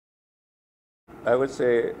I would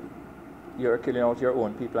say you're killing out your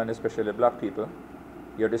own people, and especially black people.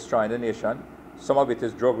 You're destroying the nation. Some of it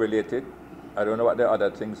is drug related. I don't know what the other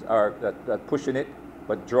things are that pushing it,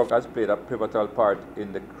 but drug has played a pivotal part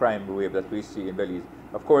in the crime wave that we see in Belize.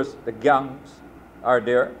 Of course, the gangs are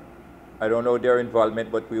there. I don't know their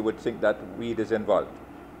involvement, but we would think that weed is involved.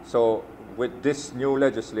 So with this new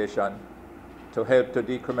legislation to help to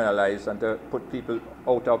decriminalize and to put people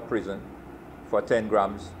out of prison for 10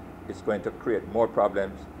 grams, it's going to create more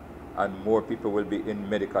problems and more people will be in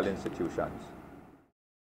medical institutions.